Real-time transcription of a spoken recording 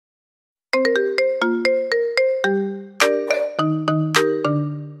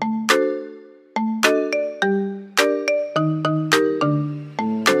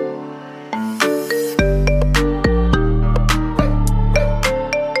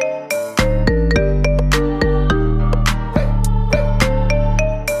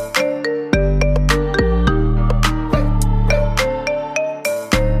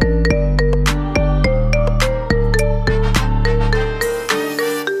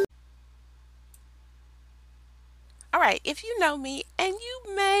All right, if you know me, and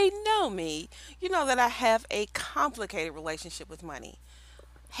you may know me, you know that I have a complicated relationship with money.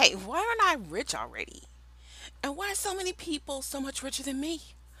 Hey, why aren't I rich already? And why are so many people so much richer than me?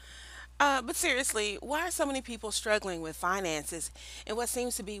 But seriously, why are so many people struggling with finances in what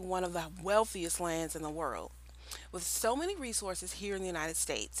seems to be one of the wealthiest lands in the world? With so many resources here in the United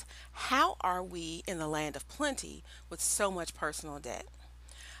States, how are we in the land of plenty with so much personal debt?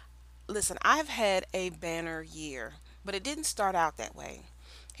 Listen, I've had a banner year, but it didn't start out that way.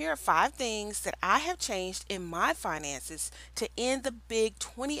 Here are five things that I have changed in my finances to end the big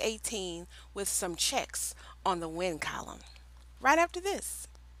 2018 with some checks on the win column. Right after this.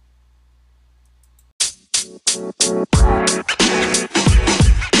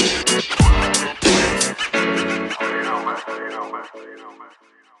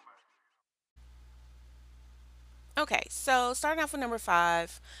 Okay, so starting off with number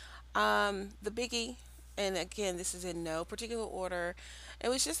five, the biggie, and again, this is in no particular order. It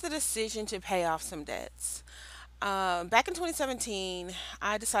was just the decision to pay off some debts. Back in 2017,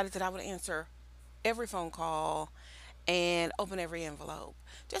 I decided that I would answer every phone call and open every envelope.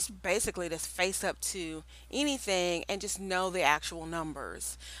 Just basically to face up to anything and just know the actual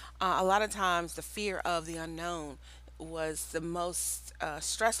numbers. A lot of times, the fear of the unknown was the most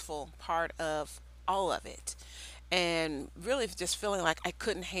stressful part of all of it. And really just feeling like I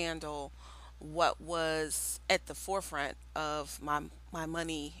couldn't handle what was at the forefront of my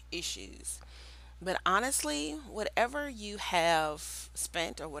money issues. But honestly, whatever you have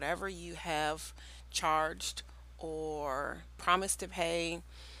spent or whatever you have charged or promised to pay,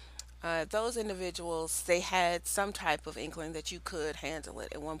 those individuals, they had some type of inkling that you could handle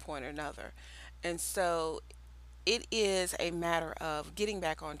it at one point or another. And so it is a matter of getting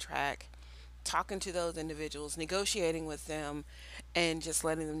back on track, talking to those individuals, negotiating with them, and just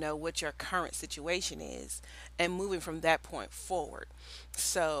letting them know what your current situation is and moving from that point forward.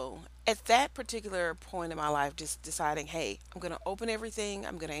 So, at that particular point in my life, just deciding, hey, I'm going to open everything,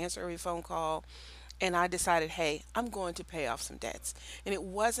 I'm going to answer every phone call, and I decided, hey, I'm going to pay off some debts. And it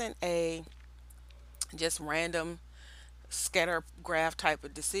wasn't a just random scatter graph type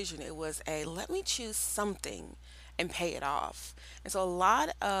of decision. It was a let me choose something and pay it off. And so a lot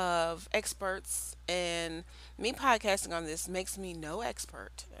of experts and me podcasting on this makes me no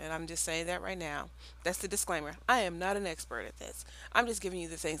expert. And I'm just saying that right now. That's the disclaimer. I am not an expert at this. I'm just giving you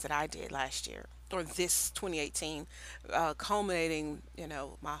the things that I did last year or this 2018, culminating,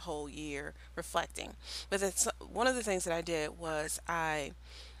 my whole year reflecting. But that's one of the things that I did was I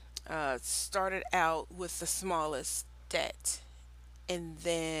started out with the smallest debt and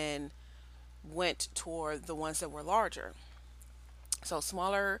then went toward the ones that were larger. So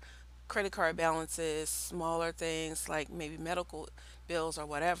smaller credit card balances, smaller things like maybe medical bills or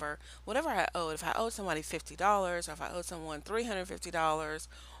whatever I owed. If I owed somebody $50, or if I owed someone $350,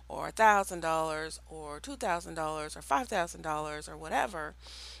 or $1,000, or $2,000, or $5,000, or whatever,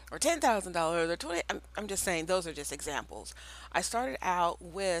 or $10,000, or 20. I'm just saying those are just examples. I started out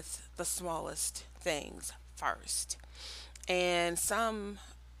with the smallest things first, and some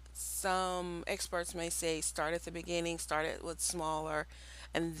experts may say start at the beginning, start it with smaller,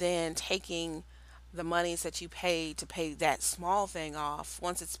 and then taking the monies that you paid to pay that small thing off.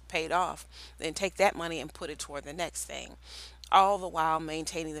 Once it's paid off, then take that money and put it toward the next thing, all the while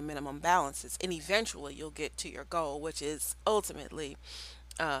maintaining the minimum balances. And eventually, you'll get to your goal, which is ultimately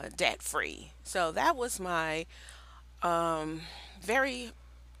debt free. So that was my very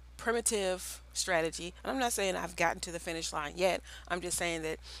primitive strategy. And I'm not saying I've gotten to the finish line yet. I'm just saying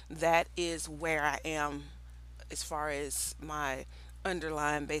that that is where I am as far as my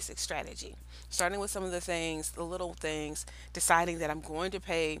underlying basic strategy. Starting with some of the things, the little things, deciding that I'm going to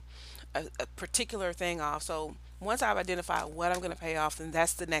pay a particular thing off. So once I've identified what I'm going to pay off, then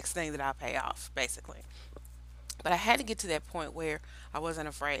that's the next thing that I pay off, basically. But I had to get to that point where I wasn't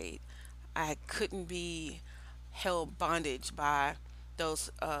afraid. I couldn't be held bondage by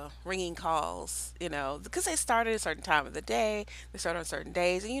those ringing calls, because they start at a certain time of the day, they start on certain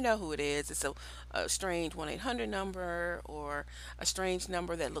days, and you know who it is. It's a strange 1-800 number or a strange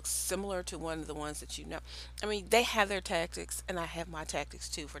number that looks similar to one of the ones that you know. I mean, they have their tactics, and I have my tactics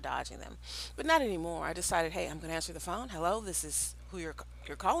too for dodging them, but not anymore. I decided, hey, I'm going to answer the phone. Hello, this is who you're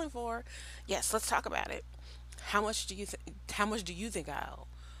calling for. Yes, let's talk about it. How much do you think I owe?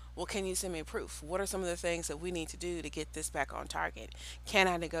 Well, can you send me proof? What are some of the things that we need to do to get this back on target? Can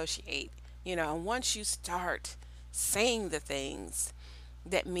I negotiate? And once you start saying the things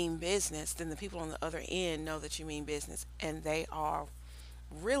that mean business, then the people on the other end know that you mean business and they are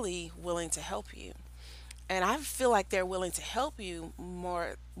really willing to help you. And I feel like they're willing to help you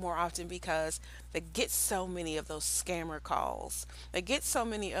more often because they get so many of those scammer calls. They get so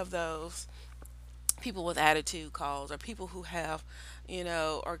many of those people with attitude calls or people who have,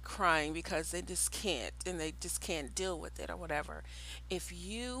 are crying because they just can't and they just can't deal with it or whatever. If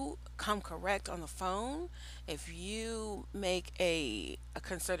you come correct on the phone, if you make a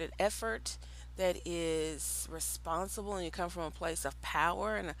concerted effort that is responsible and you come from a place of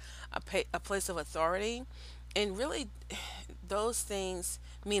power and a place of authority, and really those things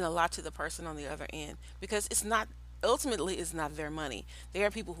mean a lot to the person on the other end because it's not ultimately it's not their money. There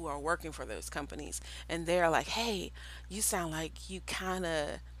are people who are working for those companies and they're like, hey, you sound like you're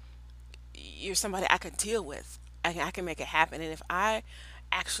somebody I can deal with. I can make it happen. And if I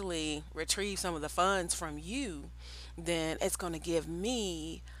actually retrieve some of the funds from you, then it's going to give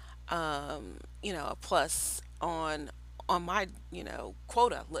me, a plus on my,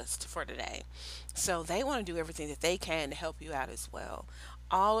 quota list for today. So they want to do everything that they can to help you out as well.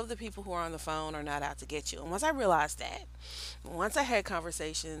 All of the people who are on the phone are not out to get you. And once I realized that, once I had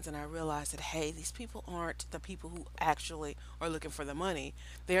conversations and I realized that, hey, these people aren't the people who actually are looking for the money.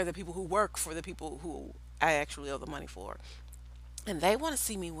 They're the people who work for the people who I actually owe the money for. And they want to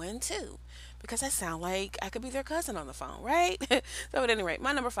see me win too, because I sound like I could be their cousin on the phone, right? So, at any rate,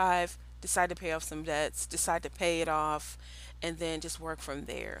 my number five, decide to pay off some debts, decide to pay it off, and then just work from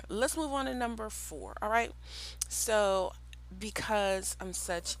there. Let's move on to number four, all right? So, because I'm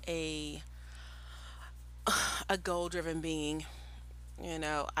such a goal driven being,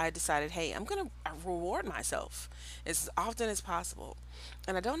 I decided, hey, I'm going to reward myself as often as possible.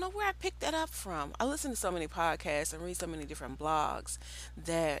 And I don't know where I picked that up from. I listen to so many podcasts and read so many different blogs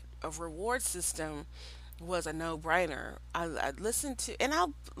that a reward system was a no brainer. I listened to, and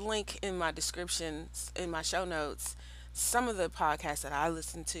I'll link in my descriptions, in my show notes, some of the podcasts that I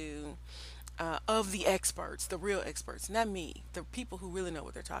listen to of the experts, the real experts, not me, the people who really know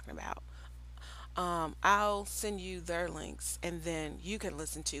what they're talking about. I'll send you their links and then you can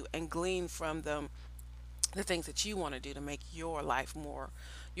listen to and glean from them the things that you want to do to make your life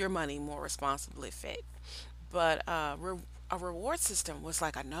your money more responsibly fit. But a reward system was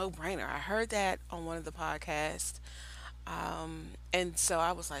like a no brainer. I heard that on one of the podcasts. And so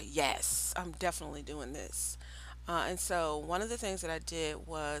I was like, yes, I'm definitely doing this. And so one of the things that I did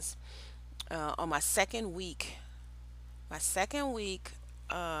was on my second week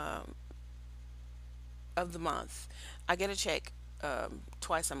um, of the month, I get a check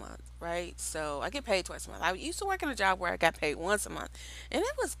twice a month, right? So I get paid twice a month. I used to work in a job where I got paid once a month, and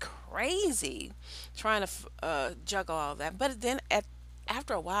it was crazy trying to juggle all that. But then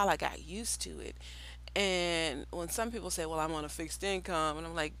after a while, I got used to it. And when some people say, "Well, I'm on a fixed income," and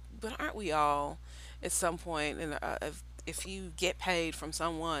I'm like, "But aren't we all at some point?" And if you get paid from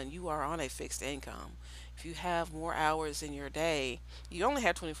someone, you are on a fixed income. If you have more hours in your day, you only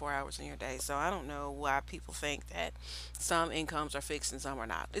have 24 hours in your day. So I don't know why people think that some incomes are fixed and some are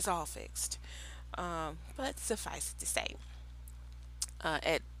not. It's all fixed. But suffice it to say,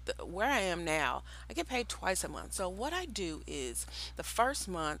 where I am now, I get paid twice a month. So what I do is the first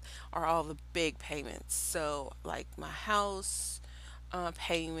month are all the big payments. So like my house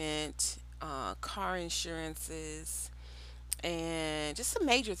payment, car insurances, and just some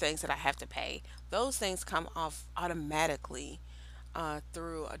major things that I have to pay. Those things come off automatically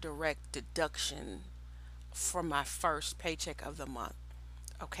through a direct deduction from my first paycheck of the month.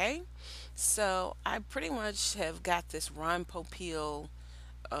 Okay, so I pretty much have got this Ron Popeil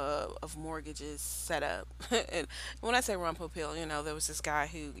of mortgages set up. And when I say Ron Popeil, there was this guy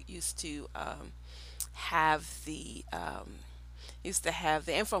who have the used to have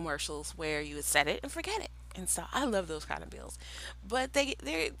the infomercials where you would set it and forget it. And so I love those kind of bills, but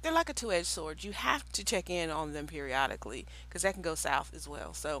they're like a two-edged sword. You have to check in on them periodically because that can go south as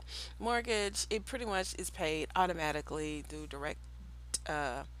well. So mortgage, it pretty much is paid automatically through direct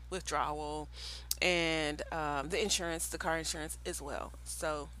withdrawal, and the insurance, the car insurance as well.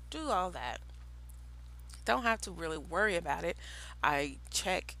 So do all that. Don't have to really worry about it. I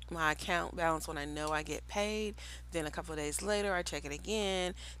check my account balance when I know I get paid. Then a couple of days later, I check it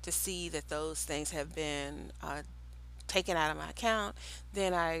again to see that those things have been taken out of my account.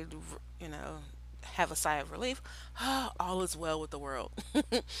 Then you know, have a sigh of relief. All is well with the world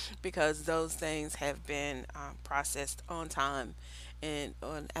because those things have been processed on time, and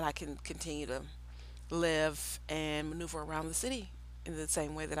I can continue to live and maneuver around the city in the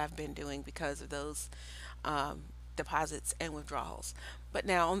same way that I've been doing because of those um, deposits and withdrawals. But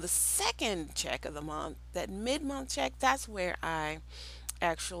now on the second check of the month, that mid month check, that's where I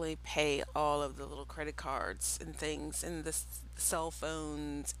actually pay all of the little credit cards and things and the cell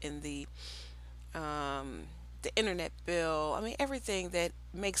phones and the internet bill. I mean, everything that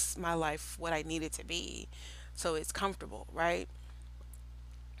makes my life what I need it to be so it's comfortable, right?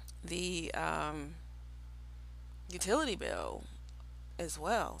 The utility bill as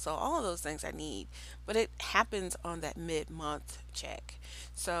well. So all of those things I need, but it happens on that mid-month check.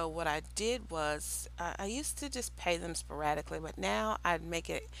 So what I did was I used to just pay them sporadically, but now I'd make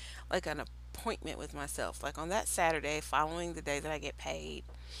it like an appointment with myself. Like on that Saturday following the day that I get paid,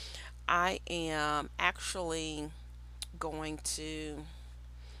 I am actually going to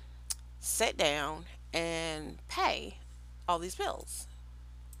sit down and pay all these bills.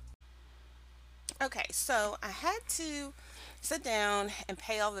 Okay, so I had to sit down and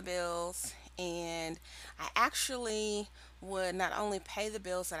pay all the bills, and I actually would not only pay the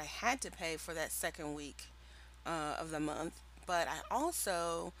bills that I had to pay for that second week of the month, but I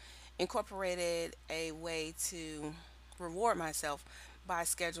also incorporated a way to reward myself by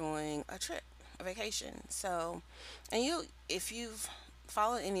scheduling a trip, a vacation. So, and if you've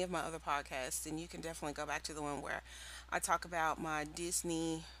followed any of my other podcasts, then you can definitely go back to the one where I talk about my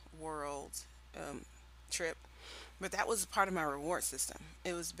Disney World um, trip, but that was part of my reward system.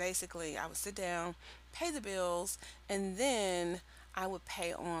 It was basically I would sit down, pay the bills, and then I would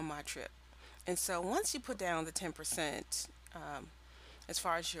pay on my trip. And so once you put down the 10% as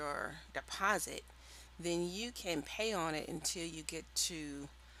far as your deposit, then you can pay on it until you get to,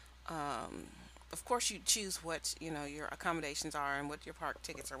 um, of course, you choose what your accommodations are and what your park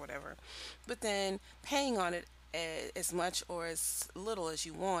tickets or whatever. But then paying on it as much or as little as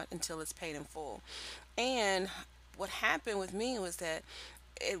you want until it's paid in full. And what happened with me was that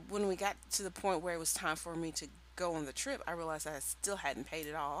when we got to the point where it was time for me to go on the trip, I realized I still hadn't paid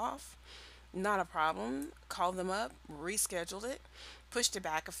it all off. Not a problem. Called them up, rescheduled it, pushed it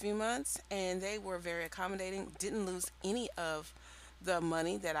back a few months, and they were very accommodating. Didn't lose any of the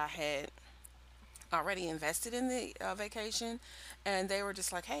money that I had already invested in the vacation, and they were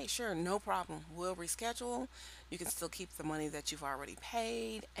just like, "Hey, sure, no problem. We'll reschedule. You can still keep the money that you've already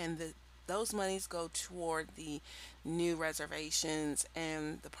paid, and those monies go toward the new reservations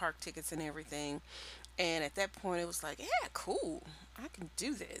and the park tickets and everything." And at that point, it was like, "Yeah, cool. I can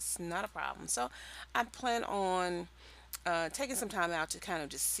do this. Not a problem." So I plan on taking some time out to kind of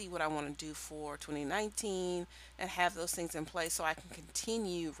just see what I want to do for 2019 and have those things in place so I can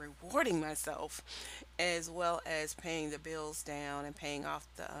continue rewarding myself as well as paying the bills down and paying off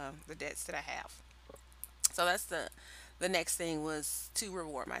the debts that I have. So that's the next thing was to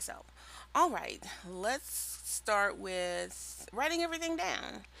reward myself. All right, let's start with writing everything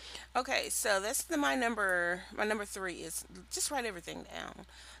down. Okay, so that's my number. My number three is just write everything down.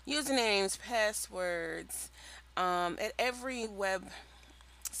 Usernames, passwords, at every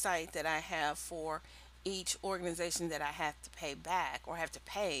website that I have for each organization that I have to pay back or have to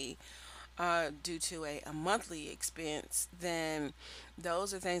pay due to a monthly expense, then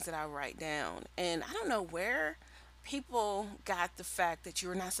those are things that I write down. And I don't know where people got the fact that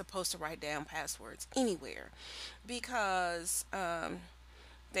you're not supposed to write down passwords anywhere because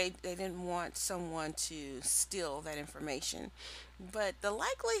they didn't want someone to steal that information. But the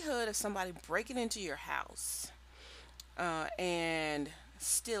likelihood of somebody breaking into your house and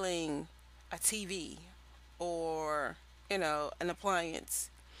stealing a TV or an appliance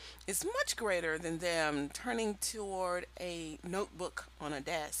is much greater than them turning toward a notebook on a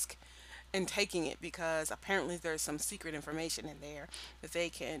desk and taking it because apparently there's some secret information in there that they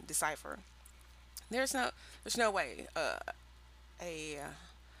can decipher. There's no there's no way a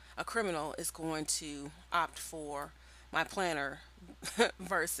a criminal is going to opt for my planner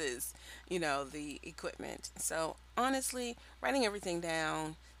versus the equipment. So honestly, writing everything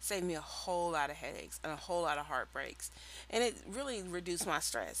down saved me a whole lot of headaches and a whole lot of heartbreaks, and it really reduced my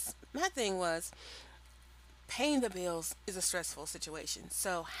stress. My thing was paying the bills is a stressful situation,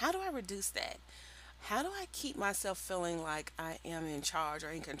 so how do I reduce that? how do I keep myself feeling like I am in charge or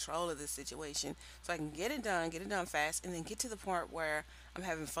in control of this situation so I can get it done fast, and then get to the point where I'm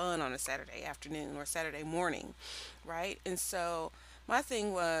having fun on a Saturday afternoon or Saturday morning, right? And so my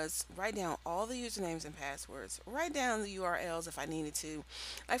thing was write down all the usernames and passwords, write down the URLs if I needed to.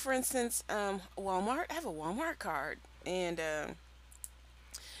 Like, for instance, Walmart, I have a Walmart card, and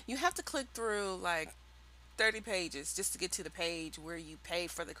you have to click through like 30 pages just to get to the page where you pay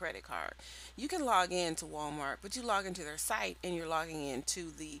for the credit card. You can log in to Walmart, but you log into their site and you're logging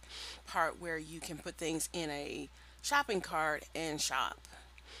into the part where you can put things in a shopping cart and shop.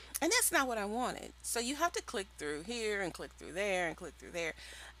 And that's not what I wanted. So you have to click through here and click through there and click through there.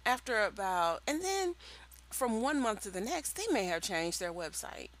 After about, and then from one month to the next, they may have changed their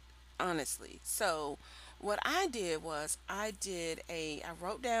website, honestly. So what I did was I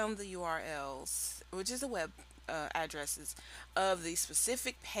wrote down the URLs, which is the web addresses of the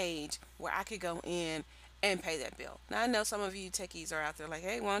specific page where I could go in and pay that bill. Now I know some of you techies are out there like,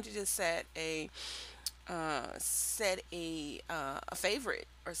 hey, why don't you just set a favorite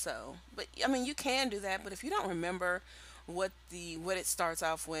or so. But I mean, you can do that, but if you don't remember what it starts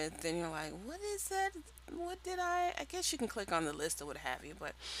off with, then you're like, what is that? What did I guess you can click on the list or what have you.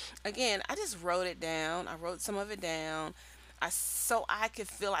 But again, I just wrote it down. I wrote some of it down. So I could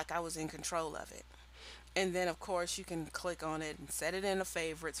feel like I was in control of it. And then, of course, you can click on it and set it in a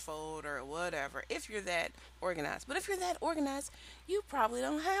favorites folder or whatever if you're that organized. But if you're that organized, you probably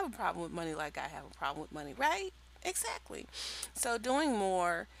don't have a problem with money like I have a problem with money, right? Exactly. So, doing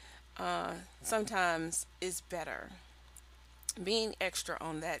more sometimes is better. Being extra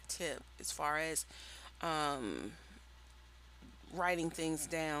on that tip as far as um, writing things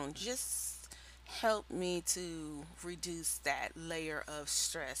down just helped me to reduce that layer of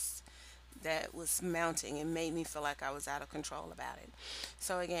stress that was mounting and made me feel like I was out of control about it.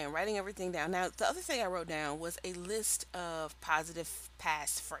 So again, writing everything down. Now, the other thing I wrote down was a list of positive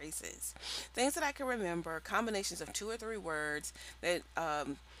past phrases, things that I can remember, combinations of two or three words that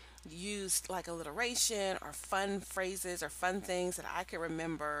used like alliteration or fun phrases or fun things that I could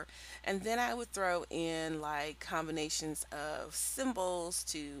remember. And then I would throw in like combinations of symbols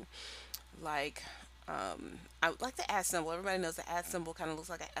to like I would like the at symbol. Everybody knows the at symbol kind of looks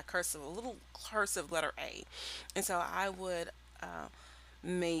like a cursive, a little cursive letter A. And so I would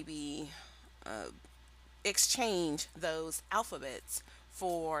maybe exchange those alphabets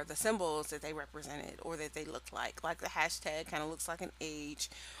for the symbols that they represented or that they looked like. Like the hashtag kind of looks like an H,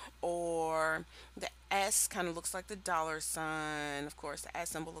 or the S kind of looks like the dollar sign. Of course, the at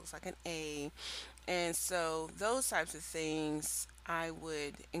symbol looks like an A. And so those types of things I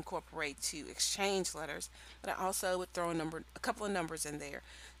would incorporate to exchange letters, but I also would throw a couple of numbers in there.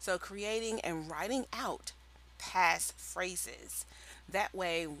 So creating and writing out past phrases. That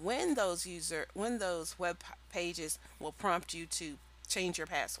way, when those pages will prompt you to change your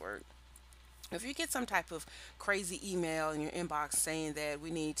password. If you get some type of crazy email in your inbox saying that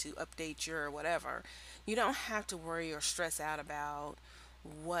we need to update your whatever, you don't have to worry or stress out about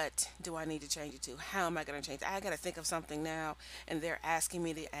what do I need to change it to? How am I going to change it? I got to think of something now, and they're asking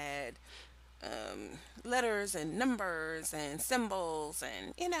me to add letters and numbers and symbols,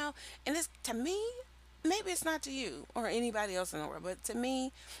 and and it's to me, maybe it's not to you or anybody else in the world, but to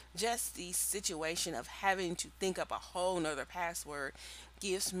me, just the situation of having to think up a whole nother password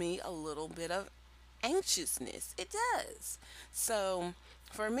gives me a little bit of anxiousness. It does. So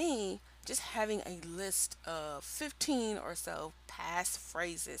for me, just having a list of 15 or so past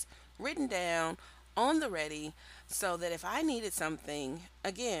phrases written down on the ready, so that if I needed something,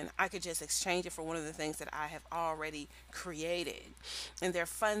 again, I could just exchange it for one of the things that I have already created. And they're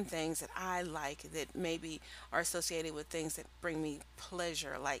fun things that I like that maybe are associated with things that bring me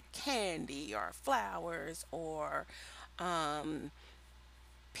pleasure, like candy or flowers or um,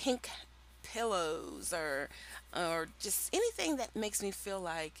 pink pillows, or just anything that makes me feel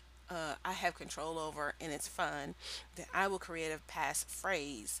like I have control over and it's fun, then I will create a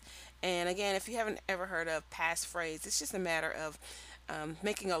passphrase. And again, if you haven't ever heard of passphrase, it's just a matter of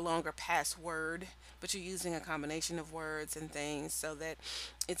making a longer password, but you're using a combination of words and things so that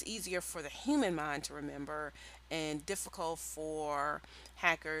it's easier for the human mind to remember and difficult for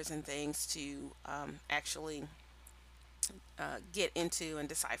hackers and things to actually get into and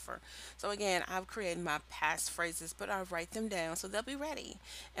decipher. So again, I've created my past phrases, but I write them down so they'll be ready.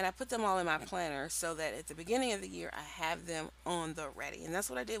 And I put them all in my planner so that at the beginning of the year I have them on the ready. And that's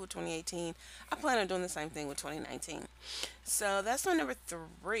what I did with 2018. I plan on doing the same thing with 2019. So that's my number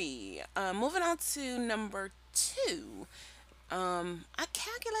three. Moving on to number two. I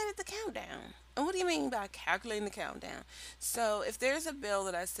calculated the countdown. And what do you mean by calculating the countdown? So if there's a bill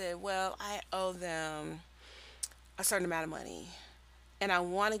that I said, well, I owe them a certain amount of money and I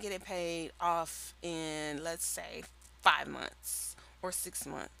want to get it paid off in, let's say, 5 months or 6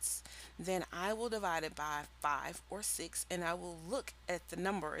 months, then I will divide it by 5 or 6 and I will look at the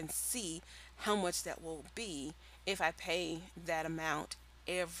number and see how much that will be if I pay that amount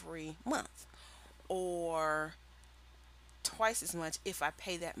every month, or twice as much if I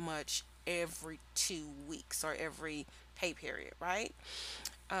pay that much every 2 weeks or every pay period, right?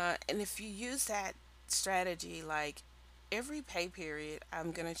 And if you use that strategy, like every pay period,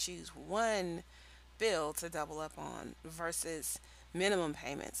 I'm going to choose one bill to double up on versus minimum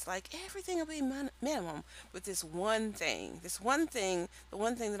payments. Like everything will be minimum, but this one thing, the one thing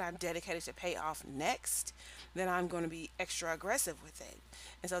that I'm dedicated to pay off next, then I'm going to be extra aggressive with it.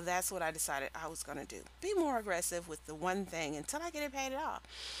 And so that's what I decided I was going to do. Be more aggressive with the one thing until I get it paid off.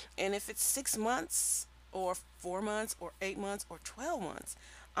 And if it's 6 months or 4 months or 8 months or 12 months,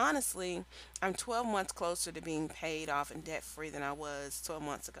 honestly, I'm 12 months closer to being paid off and debt free than I was 12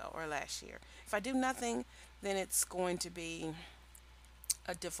 months ago or last year. If I do nothing, then it's going to be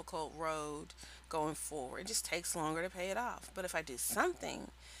a difficult road going forward. It just takes longer to pay it off. But if I do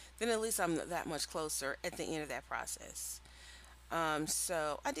something, then at least I'm that much closer at the end of that process.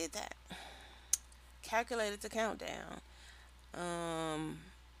 So I did that, calculated the countdown. Um,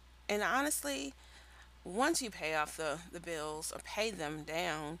 and honestly, once you pay off the bills or pay them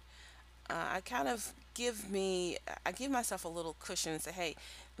down, I kind of I give myself a little cushion and say, hey,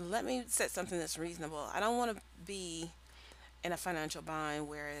 let me set something that's reasonable. I don't want to be in a financial bind,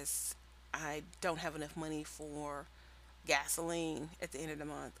 whereas I don't have enough money for gasoline at the end of the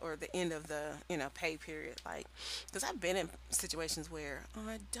month or the end of the pay period. Like, because I've been in situations where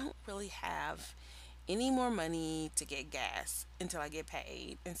I don't really have any more money to get gas until I get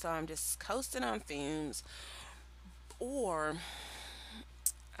paid, and so I'm just coasting on fumes, or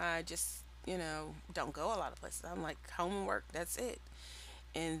I just don't go a lot of places. I'm like home and work. That's it.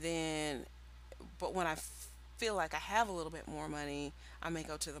 And then, but when I feel like I have a little bit more money, I may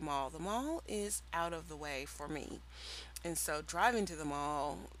go to the mall. The mall is out of the way for me. And so driving to the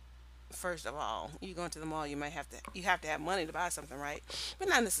mall, first of all, you go into the mall, you have to have money to buy something, right? But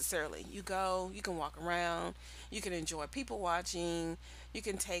not necessarily. You go, you can walk around, you can enjoy people watching, you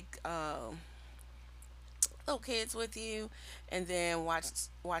can take little kids with you, and then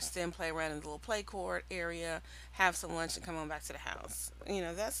watch them play around in the little play court area, have some lunch, and come on back to the house.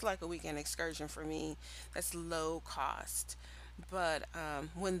 That's like a weekend excursion for me. That's low cost. But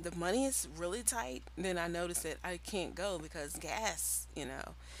when the money is really tight, then I notice that I can't go because gas.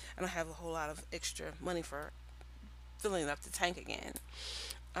 I don't have a whole lot of extra money for filling up the tank again.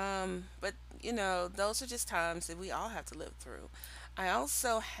 But those are just times that we all have to live through. I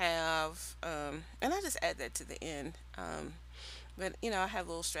also have, and I just add that to the end. But I have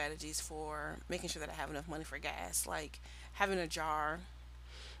little strategies for making sure that I have enough money for gas, like having a jar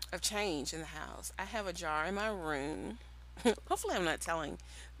of change in the house. I have a jar in my room. Hopefully, I'm not telling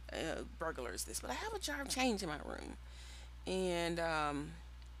burglars this, but I have a jar of change in my room, and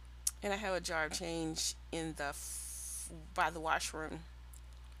I have a jar of change by the washroom.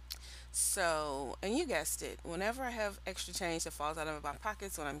 So, and you guessed it, whenever I have extra change that falls out of my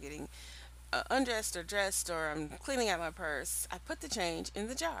pockets when I'm getting undressed or dressed or I'm cleaning out my purse, I put the change in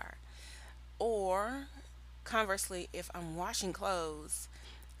the jar. Or conversely, if I'm washing clothes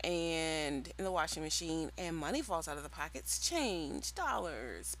and in the washing machine and money falls out of the pockets, change,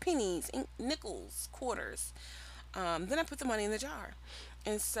 dollars, pennies, nickels, quarters, then I put the money in the jar.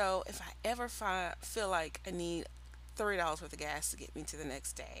 And so if I ever feel like I need $30 worth of gas to get me to the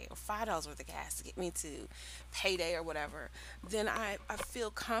next day, or $5 worth of gas to get me to payday or whatever, then I feel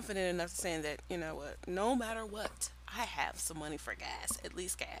confident enough to saying that, you know what, no matter what, I have some money for gas, at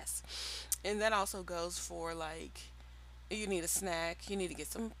least gas. And that also goes for like, you need a snack, you need to get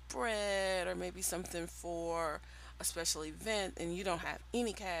some bread or maybe something for a special event and you don't have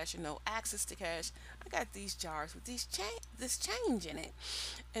any cash or no access to cash. I got these jars with this change in it.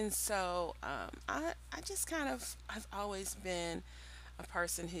 And so I just I've always been a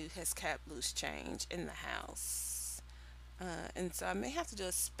person who has kept loose change in the house. And so I may have to do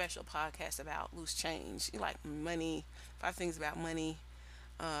a special podcast about loose change, like money, 5 things about money,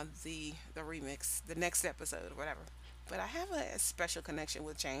 the remix, the next episode or whatever. But I have a special connection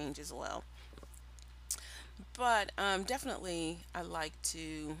with change as well. But definitely, I like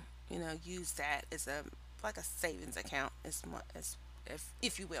to use that as a like a savings account as much as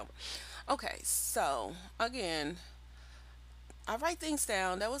if you will. Okay, so again, I write things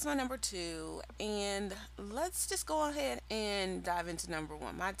down. That was my number two. And let's just go ahead and dive into number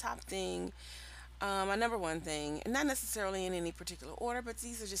one. My top thing, my number one thing, and not necessarily in any particular order, but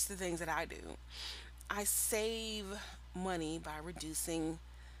these are just the things that I do. I save money by reducing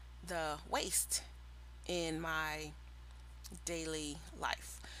the waste in my daily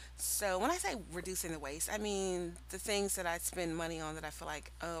life. So when I say reducing the waste, I mean the things that I spend money on that I feel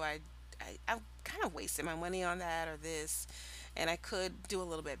like, oh, I've kind of wasted my money on that or this, and I could do a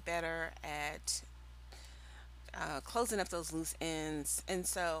little bit better at closing up those loose ends. And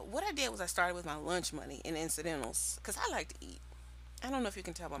so what I did was I started with my lunch money and incidentals because I like to eat. I don't know if you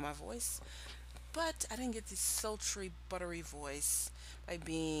can tell by my voice, but I didn't get this sultry, buttery voice by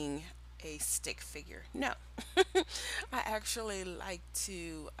being a stick figure. No, I actually like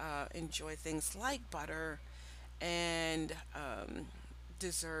to enjoy things like butter and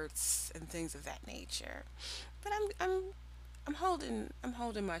desserts and things of that nature. But I'm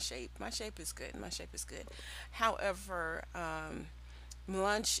holding my shape. My shape is good. My shape is good. However,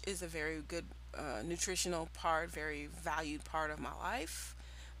 lunch is a very good nutritional part, very valued part of my life.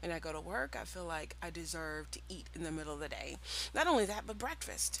 When I go to work, I feel like I deserve to eat in the middle of the day. Not only that, but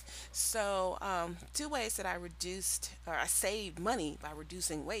breakfast. So, two ways that I reduced or I saved money by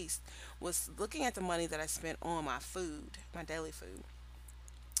reducing waste was looking at the money that I spent on my food, my daily food.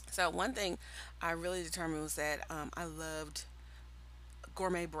 So, one thing I really determined was that I loved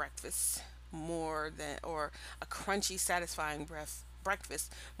gourmet breakfast more than, or a crunchy, satisfying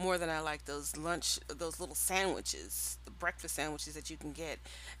breakfast more than I like those lunch, those little sandwiches, the breakfast sandwiches that you can get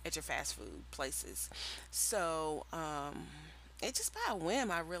at your fast food places. So, it just by a whim,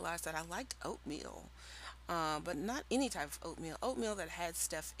 I realized that I liked oatmeal, but not any type of oatmeal, oatmeal that had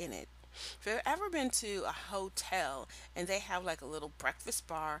stuff in it. If you've ever been to a hotel and they have like a little breakfast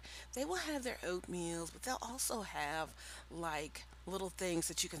bar, they will have their oatmeals, but they'll also have like little things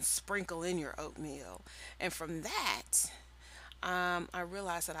that you can sprinkle in your oatmeal. And from that, I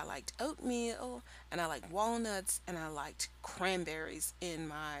realized that I liked oatmeal and I liked walnuts and I liked cranberries in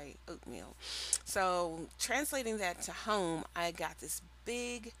my oatmeal. So, translating that to home, I got this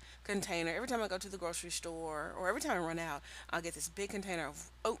big container. Every time I go to the grocery store or every time I run out, I'll get this big container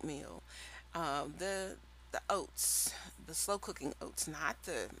of oatmeal. The oats, the slow cooking oats, not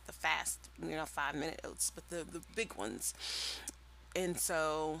the fast, 5 minute oats, but the big ones. And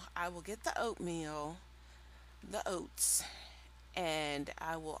so I will get the oatmeal, the oats, and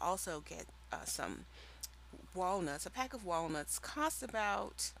I will also get some walnuts. A pack of walnuts costs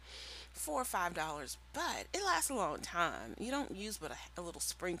about $4 or $5, but it lasts a long time. You don't use but a little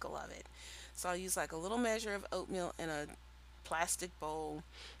sprinkle of it. So I'll use like a little measure of oatmeal in a plastic bowl,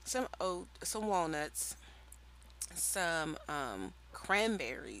 some walnuts, some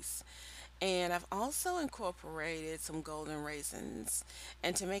cranberries, and I've also incorporated some golden raisins.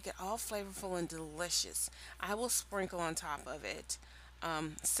 And to make it all flavorful and delicious, I will sprinkle on top of it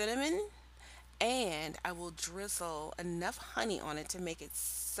cinnamon, and I will drizzle enough honey on it to make it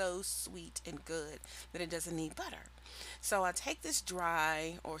so sweet and good that it doesn't need butter. So I take this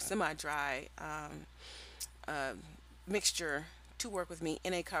dry or semi dry uh, mixture to work with me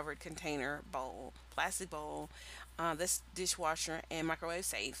in a covered container bowl, plastic bowl, this dishwasher and microwave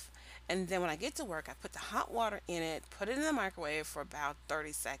safe. And then when I get to work, I put the hot water in it, put it in the microwave for about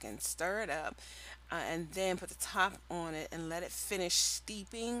 30 seconds, stir it up, and then put the top on it and let it finish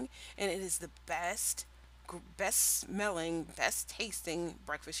steeping. And it is the best smelling, best tasting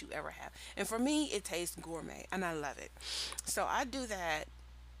breakfast you ever have. And for me, it tastes gourmet and I love it. So I do that,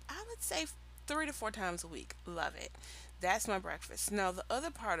 I would say 3 to 4 times a week. Love it. That's my breakfast. Now, the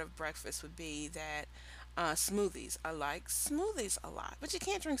other part of breakfast would be that smoothies. I like smoothies a lot, but you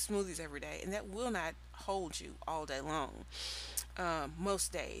can't drink smoothies every day, and that will not hold you all day long,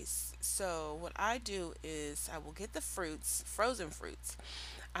 most days. So, what I do is I will get the fruits, frozen fruits.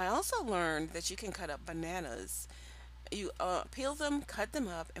 I also learned that you can cut up bananas. You peel them, cut them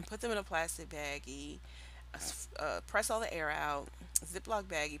up, and put them in a plastic baggie. Press all the air out, Ziploc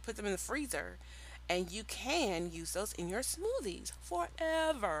baggie, put them in the freezer, and you can use those in your smoothies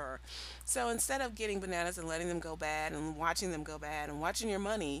forever. So instead of getting bananas and letting them go bad and watching them go bad and watching your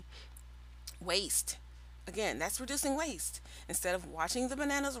money waste, again, that's reducing waste. Instead of watching the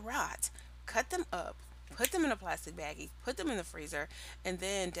bananas rot, cut them up, put them in a plastic baggie, put them in the freezer, and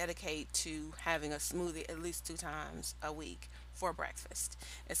then dedicate to having a smoothie at least 2 times a week for breakfast.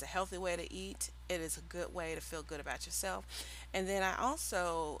 It's a healthy way to eat. It is a good way to feel good about yourself. And then I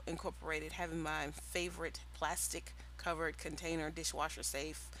also incorporated having my favorite plastic covered container, dishwasher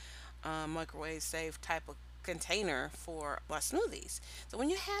safe, microwave safe type of container for my smoothies. So when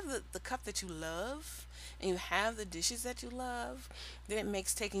you have the cup that you love and you have the dishes that you love, then it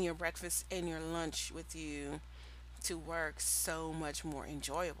makes taking your breakfast and your lunch with you to work so much more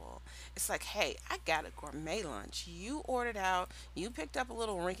enjoyable. It's like, hey, I got a gourmet lunch. You ordered out, you picked up a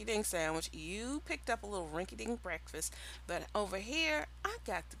little rinky dink sandwich, you picked up a little rinky dink breakfast, but over here, I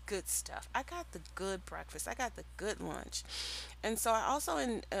got the good stuff. I got the good breakfast. I got the good lunch. And so I also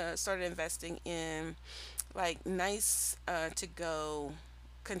started investing in like nice to go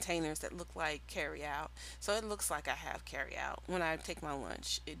containers that look like carry out. So it looks like I have carry out when I take my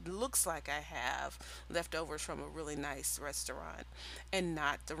lunch. It looks like I have leftovers from a really nice restaurant and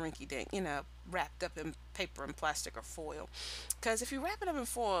not the rinky dink, wrapped up in paper and plastic or foil. Because if you wrap it up in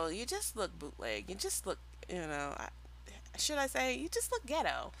foil, you just look bootleg. You just look, should I say, you just look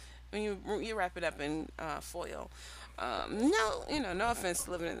ghetto when you wrap it up in foil. No, no offense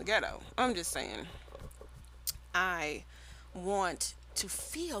to living in the ghetto. I'm just saying I want to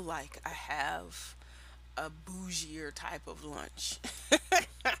feel like I have a bougier type of lunch.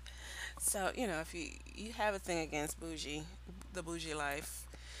 So, if you have a thing against bougie, the bougie life,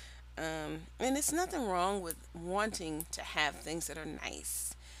 and it's nothing wrong with wanting to have things that are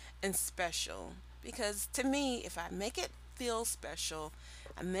nice and special. Because to me, if I make it feel special,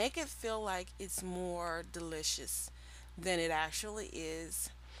 I make it feel like it's more delicious than it actually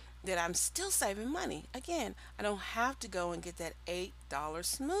is, that I'm still saving money. Again, I don't have to go and get that $8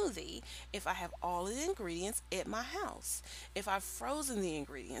 smoothie if I have all of the ingredients at my house. If I've frozen the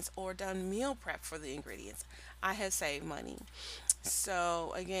ingredients or done meal prep for the ingredients, I have saved money.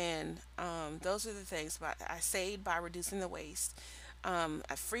 So again, those are the things. But I saved by reducing the waste.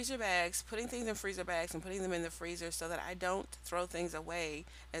 Freezer bags, putting things in freezer bags and putting them in the freezer so that I don't throw things away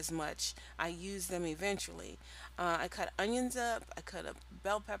as much. I use them eventually. I cut onions up, I cut up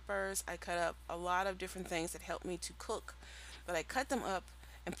bell peppers, I cut up a lot of different things that help me to cook. But I cut them up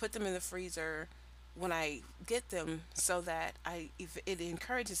and put them in the freezer when I get them so that if it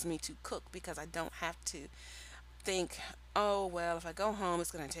encourages me to cook because I don't have to think, oh, well, if I go home,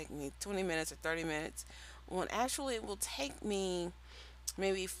 it's going to take me 20 minutes or 30 minutes. Well, actually, it will take me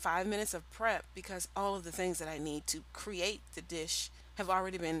maybe 5 minutes of prep because all of the things that I need to create the dish have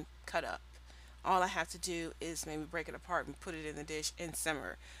already been cut up. All I have to do is maybe break it apart and put it in the dish and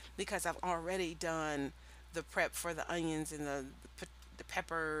simmer because I've already done the prep for the onions and the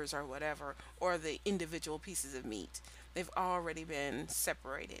peppers or whatever, or the individual pieces of meat. They've already been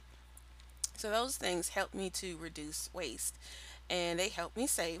separated. So those things help me to reduce waste and they help me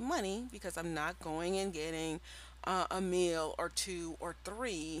save money because I'm not going and getting a meal or two or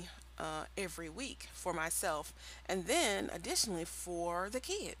three every week for myself. And then additionally for the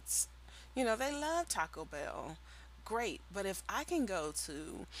kids. They love Taco Bell. Great. But if I can go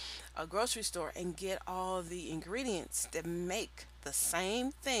to a grocery store and get all the ingredients that make the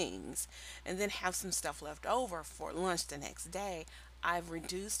same things and then have some stuff left over for lunch the next day, I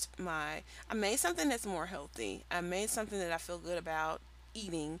made something that's more healthy. I made something that I feel good about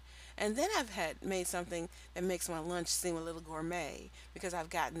eating. And then I've had made something that makes my lunch seem a little gourmet because I've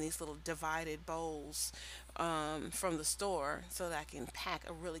gotten these little divided bowls from the store so that I can pack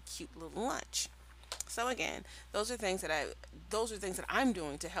a really cute little lunch. So again, those are things that I'm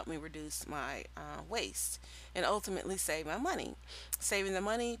doing to help me reduce my waste and ultimately save my money. Saving the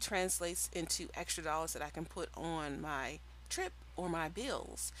money translates into extra dollars that I can put on my trip or my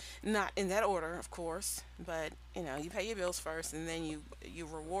bills. Not in that order, of course, but you pay your bills first and then you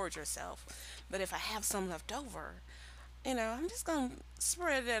reward yourself. But if I have some left over, I'm just going to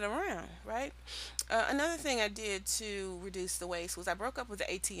spread that around, right? Another thing I did to reduce the waste was I broke up with the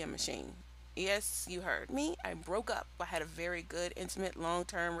ATM machine. Yes, you heard me. I broke up. I had a very good, intimate, long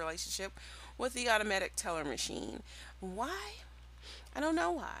term relationship with the automatic teller machine. Why? I don't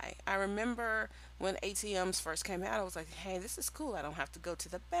know why. I remember when ATMs first came out, I was like, hey, this is cool. I don't have to go to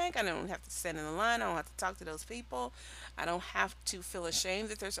the bank. I don't have to stand in the line. I don't have to talk to those people. I don't have to feel ashamed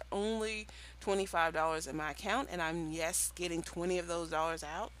that there's only $25 in my account and I'm, yes, getting 20 of those dollars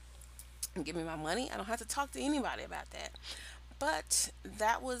out and give me my money. I don't have to talk to anybody about that. But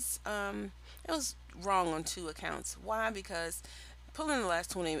it was wrong on two accounts. Why? Because pulling the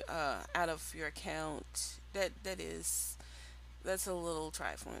last 20 out of your account, that's a little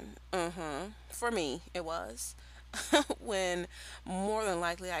trifling. For me, it was. When more than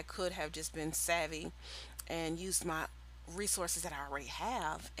likely I could have just been savvy and used my resources that I already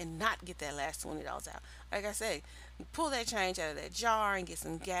have and not get that last $20 out. Like I say, pull that change out of that jar and get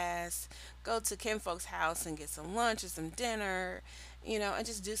some gas, go to Kim folks' house and get some lunch or some dinner, and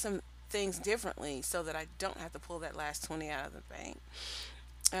just do some things differently so that I don't have to pull that last 20 out of the bank.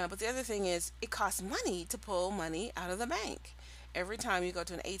 But the other thing is, it costs money to pull money out of the bank. Every time you go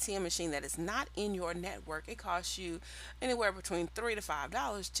to an ATM machine that is not in your network, it costs you anywhere between $3 to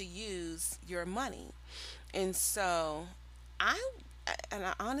 $5 to use your money. And so, I, and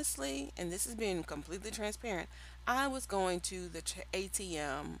I honestly, and this is being completely transparent, I was going to the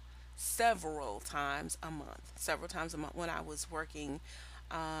ATM several times a month when I was working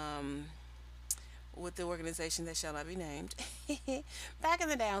um, with the organization that shall not be named. Back in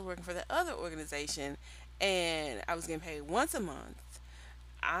the day, I was working for the other organization, and I was getting paid once a month.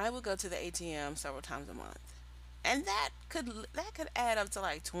 I would go to the ATM several times a month, and that could add up to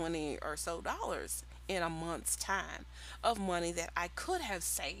like 20 or so dollars in a month's time of money that I could have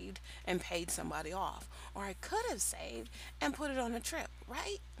saved and paid somebody off, or I could have saved and put it on a trip,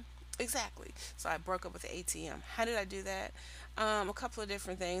 right? Exactly. So I broke up with the ATM. How did I do that? A couple of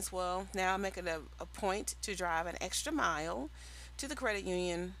different things. Well, now I'm making a point to drive an extra mile to the credit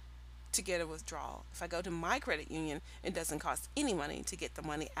union to get a withdrawal. If I go to my credit union, it doesn't cost any money to get the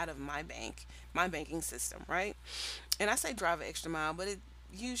money out of my bank, my banking system, right? And I say drive an extra mile, but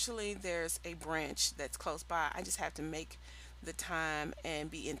usually there's a branch that's close by. I just have to make the time and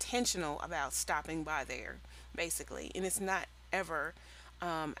be intentional about stopping by there, basically. And it's not ever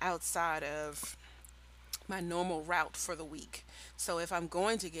outside of my normal route for the week. So if I'm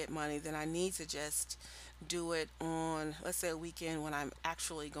going to get money, then I need to just do it on, let's say, a weekend when I'm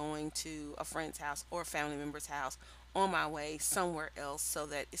actually going to a friend's house or a family member's house on my way somewhere else, so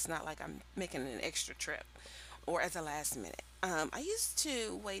that it's not like I'm making an extra trip or at the last minute. I used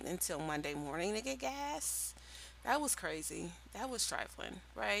to wait until Monday morning to get gas. That was crazy. That was trifling,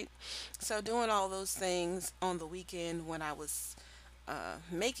 right? So doing all those things on the weekend when I was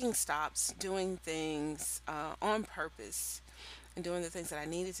making stops, doing things on purpose, and doing the things that I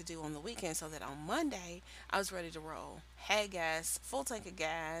needed to do on the weekend so that on Monday I was ready to roll. Had gas, full tank of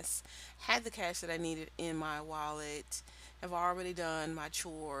gas, had the cash that I needed in my wallet, have already done my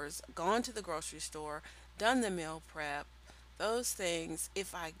chores, gone to the grocery store, done the meal prep. Those things,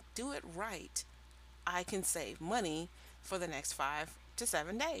 if I do it right, I can save money for the next 5 to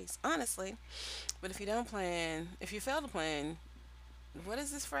 7 days, honestly. But if you fail to plan, what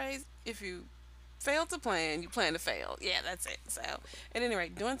is this phrase? If you fail to plan, you plan to fail. Yeah, that's it. So, at any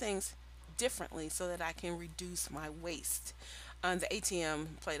rate, doing things differently so that I can reduce my waste. The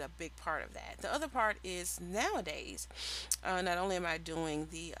ATM played a big part of that. The other part is nowadays, not only am I doing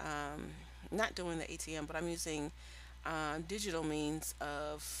not doing the ATM, but I'm using digital means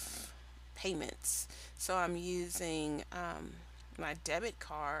of payments. So I'm using my debit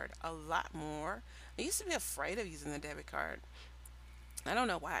card a lot more. I used to be afraid of using the debit card. I don't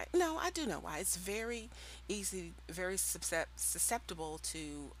know why. No, I do know why. It's very easy, very susceptible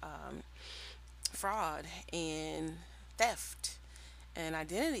to fraud and theft and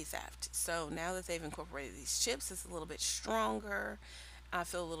identity theft. So now that they've incorporated these chips, it's a little bit stronger. I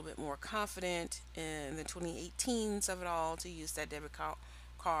feel a little bit more confident in the 2018s of it all to use that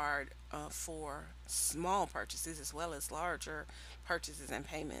card for small purchases as well as larger purchases and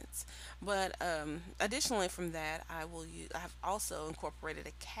payments. But additionally from that, I've also incorporated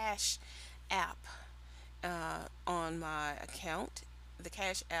a cash app on my account. The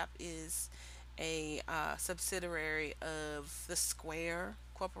Cash App is a subsidiary of the Square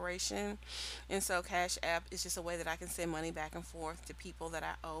Corporation. And so Cash App is just a way that I can send money back and forth to people that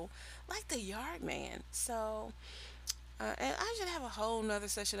I owe, like the Yard Man. So, and I should have a whole nother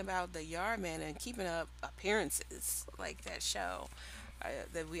session about the Yard Man and keeping up appearances, like that show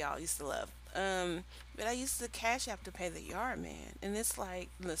that we all used to love. But I used the Cash App to pay the Yard Man. And it's like,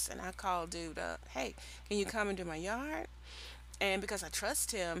 listen, I called dude up, hey, can you come and do my yard? And because I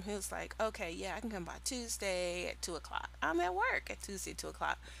trust him, he was like, okay, yeah, I can come by Tuesday at 2 o'clock. I'm at work at Tuesday at 2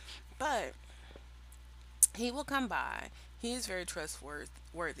 o'clock. But he will come by. He is very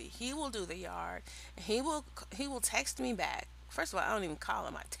trustworthy. He will do the yard. He will text me back. First of all, I don't even call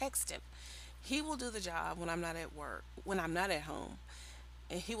him. I text him. He will do the job when I'm not at work, when I'm not at home.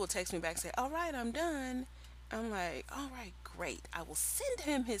 And he will text me back and say, all right, I'm done. I'm like, all right, great. I will send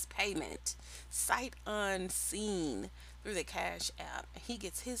him his payment sight unseen through the Cash App. He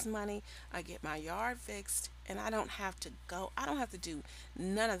gets his money, I get my yard fixed, and I don't have to go. I don't have to do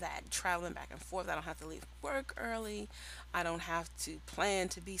none of that traveling back and forth. I don't have to leave work early. I don't have to plan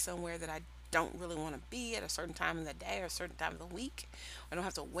to be somewhere that I don't really want to be at a certain time of the day or a certain time of the week. I don't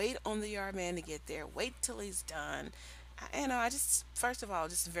have to wait on the yard man to get there, wait till he's done. I just, first of all,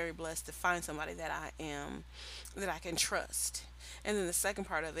 just very blessed to find somebody that I can trust. And then the second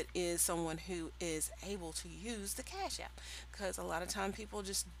part of it is someone who is able to use the Cash App. Because a lot of time people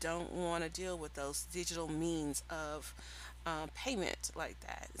just don't want to deal with those digital means of payment like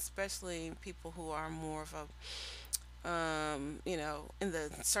that, especially people who are more of a, in the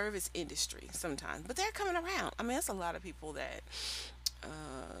service industry sometimes. But they're coming around. I mean, that's a lot of people that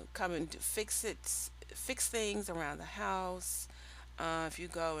come and fix things around the house. If you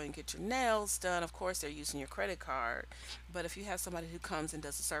go and get your nails done, of course they're using your credit card. But if you have somebody who comes and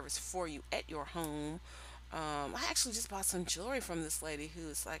does a service for you at your home, I actually just bought some jewelry from this lady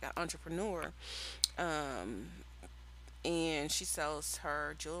who's like an entrepreneur, um, and she sells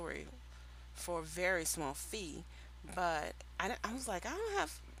her jewelry for a very small fee. But I was like, I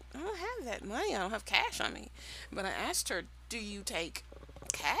don't have that money. I don't have cash on me. But I asked her, "Do you take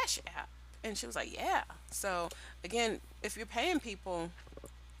Cash App?" And she was like, "Yeah." So again, if you're paying people,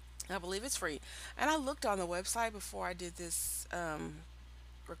 I believe it's free. And I looked on the website before I did this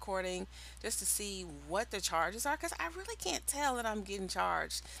recording just to see what the charges are because I really can't tell that I'm getting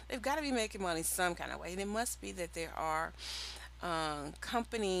charged. They've got to be making money some kind of way. And it must be that there are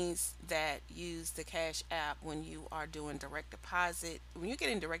companies that use the Cash App when you are doing direct deposit. When you're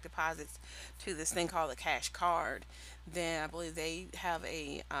getting direct deposits to this thing called a Cash Card, then I believe they have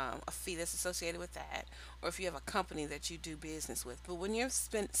a fee that's associated with that. Or if you have a company that you do business with. But when you're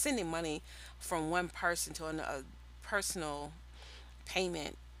sending money from one person to another, personal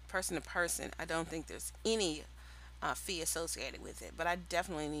payment, person to person, I don't think there's any fee associated with it. But I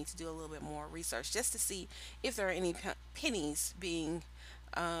definitely need to do a little bit more research just to see if there are any pennies being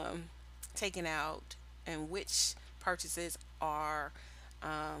um, taken out and which purchases are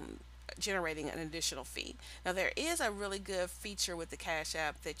generating an additional fee. Now, there is a really good feature with the Cash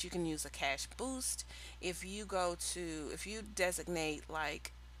App that you can use a cash boost. If you designate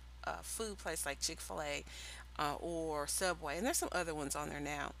like a food place like Chick-fil-A or Subway, and there's some other ones on there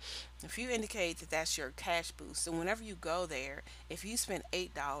now. If you indicate that that's your cash boost, and whenever you go there, if you spend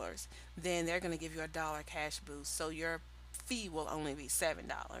 $8, then they're going to give you a dollar cash boost. So your fee will only be $7.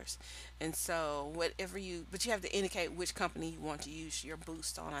 And so but you have to indicate which company you want to use your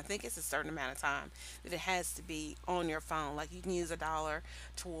boost on. I think it's a certain amount of time that it has to be on your phone. Like you can use a dollar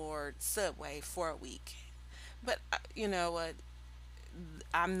toward Subway for a week. But you know what?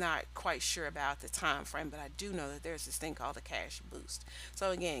 I'm not quite sure about the time frame, but I do know that there's this thing called a cash boost.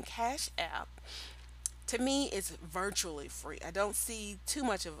 So again, Cash App to me is virtually free. I don't see too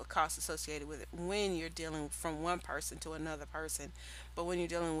much of a cost associated with it when you're dealing from one person to another person. But when you're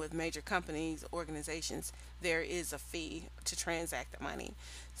dealing with major companies, organizations, there is a fee to transact the money.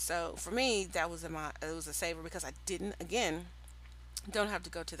 So for me, it was a saver because I didn't again don't have to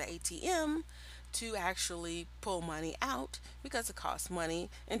go to the ATM to actually pull money out because it costs money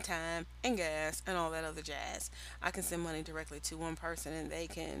and time and gas and all that other jazz. I can send money directly to one person and they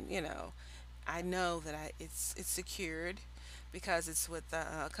can, I know that it's secured because it's with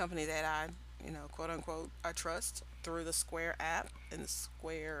a company that quote unquote, I trust through the Square app and the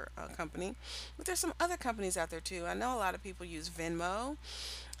Square company. But there's some other companies out there too. I know a lot of people use Venmo,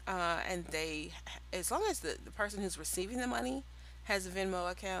 and as long as the person who's receiving the money has a Venmo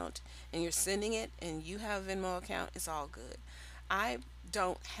account and you're sending it and you have a Venmo account, it's all good. I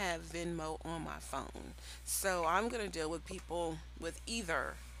don't have Venmo on my phone, so I'm going to deal with people with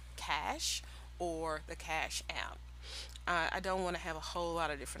either cash or the Cash App. I don't want to have a whole lot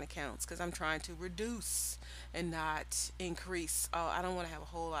of different accounts because I'm trying to reduce and not increase. I don't want to have a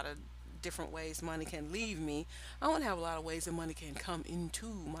whole lot of different ways money can leave me. I want to have a lot of ways that money can come into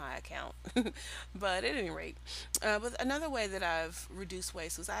my account. But at any rate, but another way that I've reduced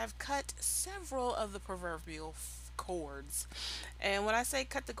waste was I've cut several of the proverbial cords. And when I say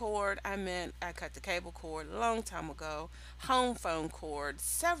cut the cord, I meant I cut the cable cord a long time ago, home phone cord,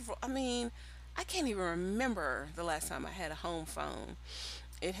 I can't even remember the last time I had a home phone.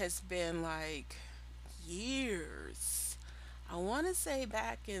 It has been like years. I want to say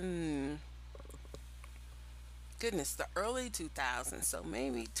back in, goodness, the early 2000s, so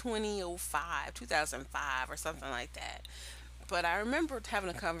maybe 2005, 2005 or something like that. But I remember having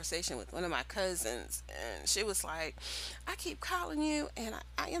a conversation with one of my cousins, and she was like, I keep calling you, and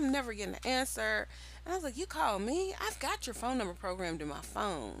I am never getting an answer. And I was like, you call me? I've got your phone number programmed in my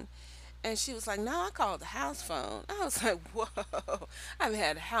phone. And she was like, no, I called the house phone. I was like, whoa, I've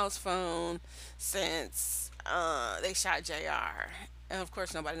had a house phone since they shot JR. And of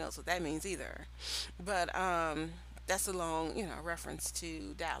course, nobody knows what that means either. But that's a long, reference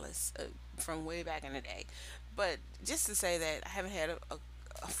to Dallas from way back in the day. But just to say that I haven't had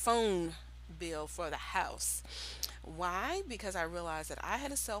a phone bill for the house. Why? Because I realized that I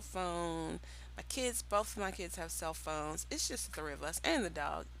had a cell phone. Both of my kids have cell phones. It's just the three of us and the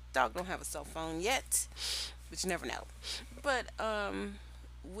dog. Dog don't have a cell phone yet, but you never know. But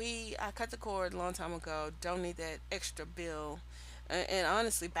we I cut the cord a long time ago. Don't need that extra bill. And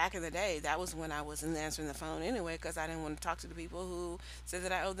honestly, back in the day, that was when I wasn't answering the phone anyway, because I didn't want to talk to the people who said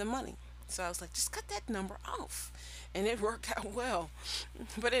that I owed them money. So I was like, just cut that number off. And it worked out well.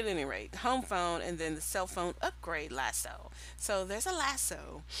 But at any rate, home phone and then the cell phone upgrade lasso. So there's a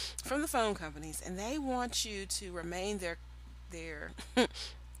lasso from the phone companies, and they want you to remain their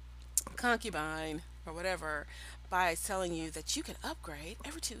concubine or whatever by telling you that you can upgrade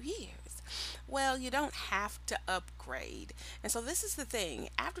every 2 years. Well, you don't have to upgrade. And so this is the thing.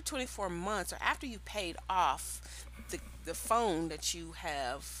 After 24 months or after you paid off the phone that you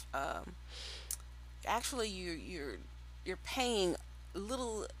have, actually you're paying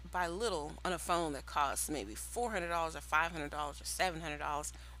little by little on a phone that costs maybe $400 or $500 or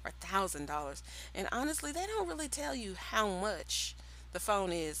 $700 or $1,000. And honestly, they don't really tell you how much the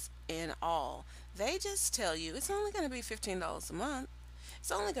phone is in all. They just tell you it's only going to be $15 a month.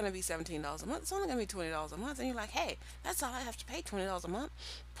 It's only going to be $17 a month. It's only going to be $20 a month. And you're like, hey, that's all I have to pay, $20 a month,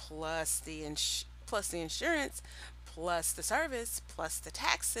 plus plus the insurance, plus the service, plus the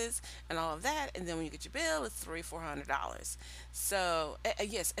taxes, and all of that. And then when you get your bill, it's $300-400. So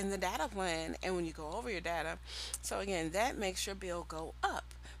yes, and the data plan, and when you go over your data, so again, that makes your bill go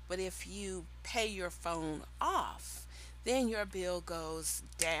up. But if you pay your phone off, then your bill goes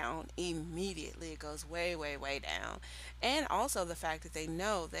down immediately. It goes way, way, way down. And also the fact that they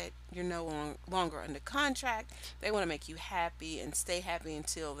know that you're no longer under contract. They want to make you happy and stay happy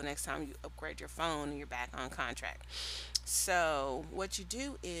until the next time you upgrade your phone and you're back on contract. So what you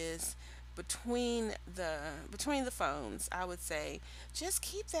do is between the phones, I would say just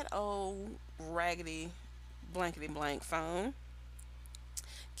keep that old raggedy blankety blank phone.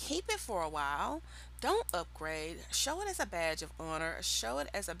 Keep it for a while. Don't upgrade. Show it as a badge of honor. Show it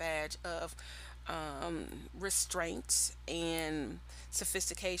as a badge of restraint and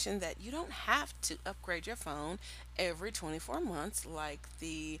sophistication that you don't have to upgrade your phone every 24 months like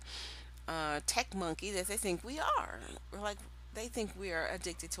the tech monkey that they think we are. Like they think we are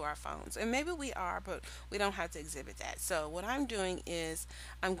addicted to our phones. And maybe we are, but we don't have to exhibit that. So, what I'm doing is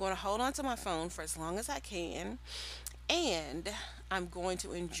I'm going to hold on to my phone for as long as I can, and I'm going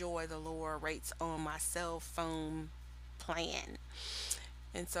to enjoy the lower rates on my cell phone plan.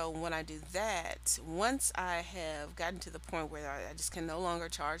 And so when I do that, once I have gotten to the point where I just can no longer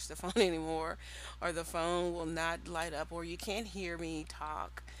charge the phone anymore, or the phone will not light up, or you can't hear me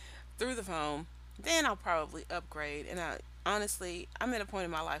talk through the phone, then I'll probably upgrade. And honestly, I'm at a point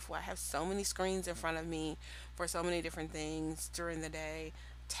in my life where I have so many screens in front of me for so many different things during the day,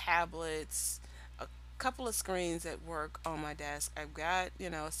 tablets, a couple of screens at work on my desk. I've got,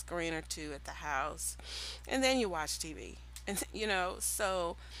 a screen or two at the house. And then you watch TV. And,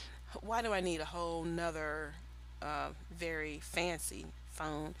 so why do I need a whole nother very fancy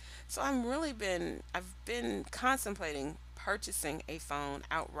phone? So I've been contemplating purchasing a phone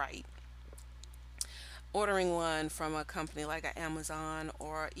outright, ordering one from a company like a Amazon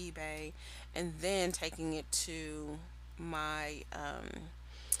or eBay, and then taking it to my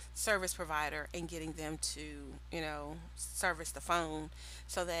service provider and getting them to, service the phone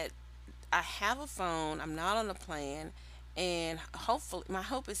so that I have a phone, I'm not on a plan, and hopefully, my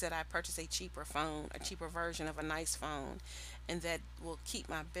hope is that I purchase a cheaper phone, a cheaper version of a nice phone, and that will keep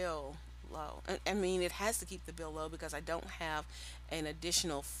my bill low. I mean, it has to keep the bill low because I don't have an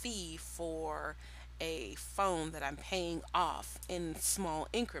additional fee for a phone that I'm paying off in small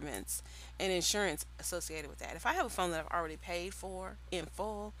increments and insurance associated with that. If I have a phone that I've already paid for in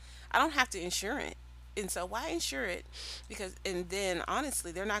full, I don't have to insure it. And so why insure it? Because and then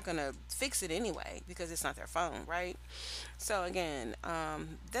honestly, they're not gonna fix it anyway because it's not their phone, right? So again,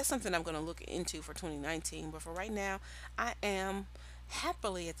 that's something I'm gonna look into for 2019. But for right now, I am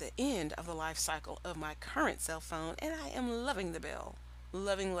happily at the end of the life cycle of my current cell phone, and I am loving the bill,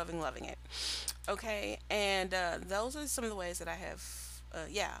 loving, loving, loving it. Okay, and those are some of the ways that I have,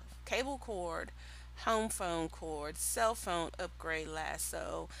 yeah, cable cord, home phone cord, cell phone upgrade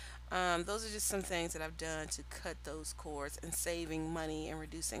lasso. Those are just some things that I've done to cut those cords and saving money and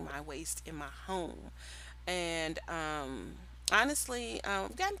reducing my waste in my home. And honestly,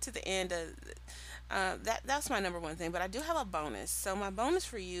 I've gotten to the end of that's my number one thing. But I do have a bonus. So my bonus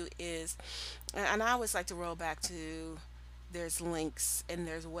for you is, and I always like to roll back to there's links and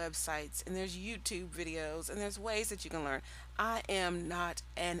there's websites and there's YouTube videos and there's ways that you can learn. I am not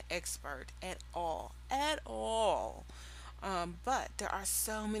an expert at all, at all. But there are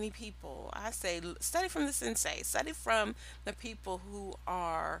so many people. I say study from the sensei, study from the people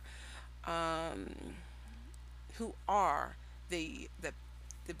um, who are the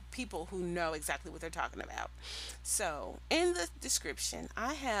people who know exactly what they're talking about. So, in the description,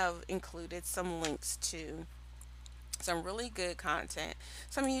 I have included some links to some really good content,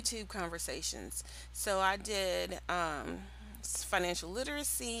 some YouTube conversations. So I did financial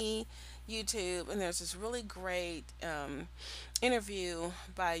literacy YouTube, and there's this really great interview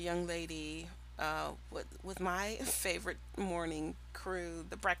by a young lady with my favorite morning crew,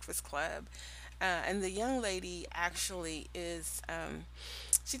 the Breakfast Club. And the young lady actually is,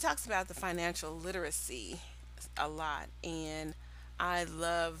 she talks about the financial literacy a lot. And I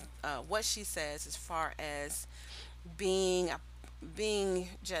love what she says as far as being being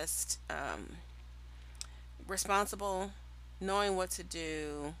just responsible, knowing what to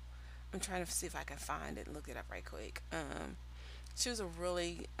do. I'm trying to see if I can find it and look it up right quick. She was a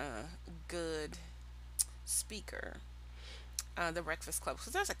really good speaker. The Breakfast Club,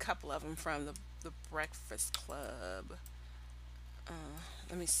 because there's a couple of them from the Breakfast Club.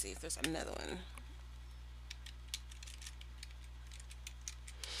 Let me see if there's another one.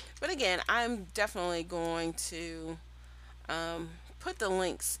 But again, I'm definitely going to um, put the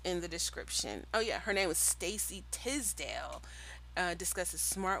links in the description. Oh yeah, her name was Stacy Tisdale. Discusses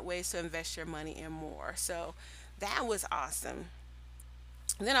smart ways to invest your money and more. So that was awesome.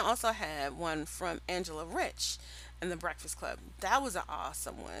 And then I also had one from Angela Rich in the Breakfast Club. That was an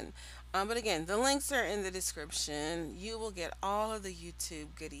awesome one. But again, the links are in the description. You will get all of the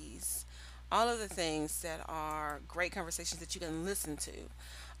YouTube goodies, all of the things that are great conversations that you can listen to.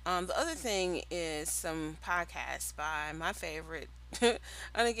 The other thing is some podcasts by my favorite, and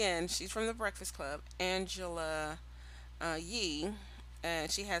again, she's from the Breakfast Club, Angela Yee, and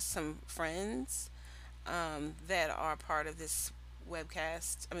she has some friends that are part of this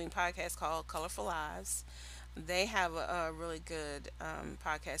podcast called Colorful Lives. They have a really good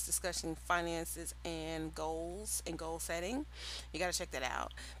podcast discussing finances and goal setting. You got to check that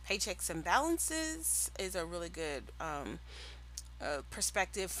out. Paychecks and Balances is a really good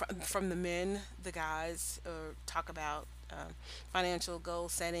perspective from the men, the guys, talk about financial goal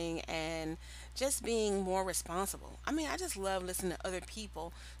setting and just being more responsible. I mean, I just love listening to other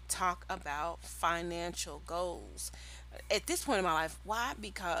people talk about financial goals. At this point in my life, why?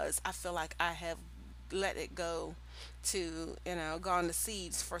 Because I feel like I have let it go to, gone to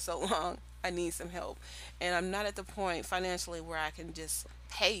seeds for so long. I need some help. And I'm not at the point financially where I can just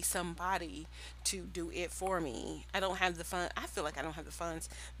pay somebody to do it for me. I don't have the fund. I feel like I don't have the funds.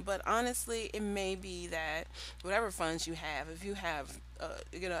 But honestly, it may be that whatever funds you have, if you have,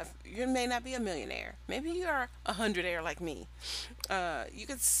 if you may not be a millionaire. Maybe you are a hundredaire like me. You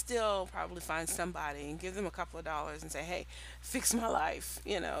could still probably find somebody and give them a couple of dollars and say, "Hey, fix my life."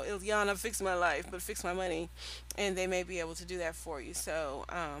 Ilyana, fix my life, but fix my money, and they may be able to do that for you. So,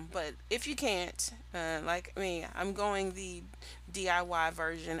 but if you can't, like me, I'm going the DIY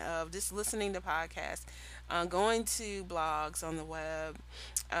version of just listening to podcasts, going to blogs on the web.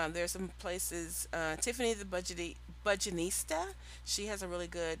 There's some places. Tiffany the Budgetista. She has a really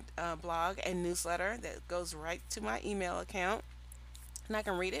good blog and newsletter that goes right to my email account, and I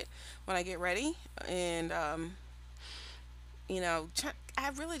can read it when I get ready. And I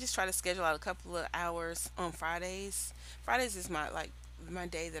really just try to schedule out a couple of hours on Fridays. Fridays is my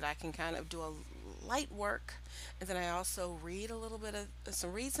day that I can kind of do a light work, and then I also read a little bit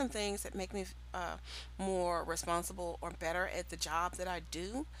of read some things that make me more responsible or better at the job that I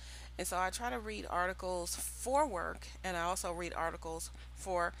do. And so I try to read articles for work, and I also read articles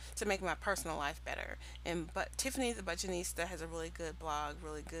for to make my personal life better. And but Tiffany the Budgetista has a really good blog,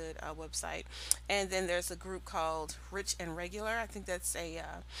 really good website. And then there's a group called Rich and Regular. I think that's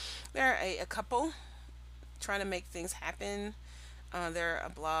they're a couple trying to make things happen. They're a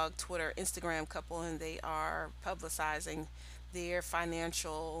blog, Twitter, Instagram couple, and they are publicizing their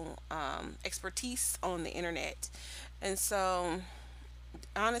financial expertise on the internet. And so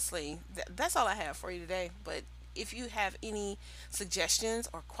honestly, that's all I have for you today. But if you have any suggestions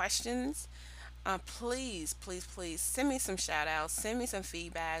or questions, please, please, please send me some shout outs, send me some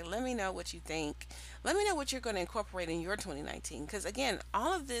feedback. Let me know what you think. Let me know what you're going to incorporate in your 2019. Because again,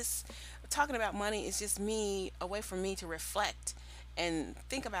 all of this talking about money is just me, a way for me to reflect and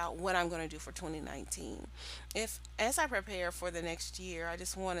think about what I'm going to do for 2019. If, as I prepare for the next year, I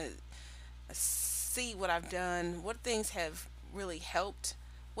just want to see what I've done, what things have really helped,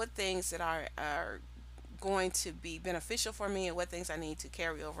 what things that are going to be beneficial for me, and what things I need to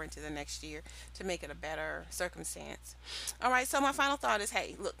carry over into the next year to make it a better circumstance. All right, so my final thought is,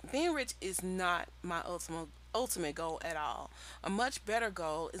 hey, look, being rich is not my ultimate goal at all. A much better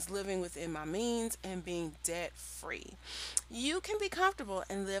goal is living within my means and being debt free. You can be comfortable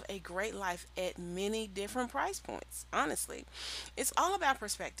and live a great life at many different price points, honestly. It's all about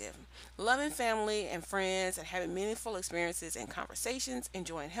perspective. Loving family and friends and having meaningful experiences and conversations,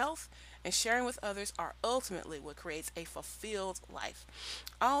 enjoying health, and sharing with others are ultimately what creates a fulfilled life.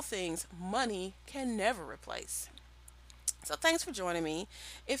 All things money can never replace. So thanks for joining me.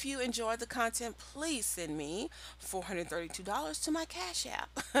 If you enjoyed the content, please send me $432 to my Cash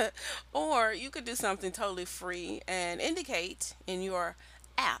App. Or you could do something totally free and indicate in your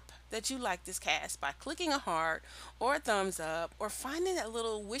app that you like this cast by clicking a heart or a thumbs up or finding that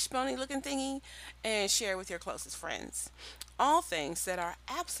little wishbone looking thingy and share with your closest friends. All things that are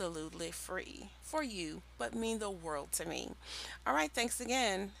absolutely free for you but mean the world to me. All right, thanks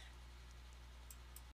again.